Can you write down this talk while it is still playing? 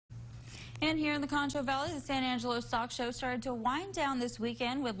And here in the Concho Valley, the San Angelo Stock Show started to wind down this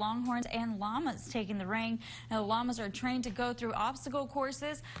weekend with longhorns and llamas taking the ring. Now, the llamas are trained to go through obstacle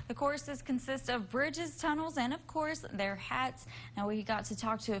courses. The courses consist of bridges, tunnels, and of course, their hats. Now, we got to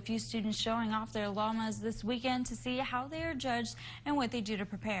talk to a few students showing off their llamas this weekend to see how they are judged and what they do to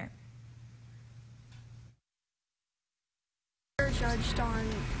prepare. We're judged on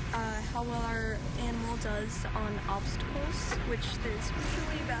how well our animal does on obstacles, which there's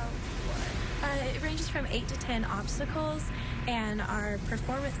usually about it ranges from 8 to 10 obstacles, and our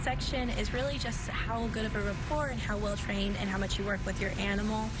performance section is really just how good of a rapport and how well trained and how much you work with your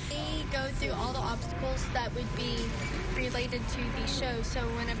animal. We go through all the obstacles that would be related to the show, so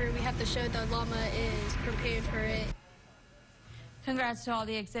whenever we have the show, the llama is prepared for it. Congrats to all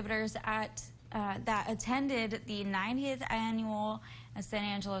the exhibitors that attended the 90th annual San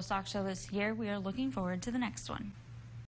Angelo Stock Show this year. We are looking forward to the next one.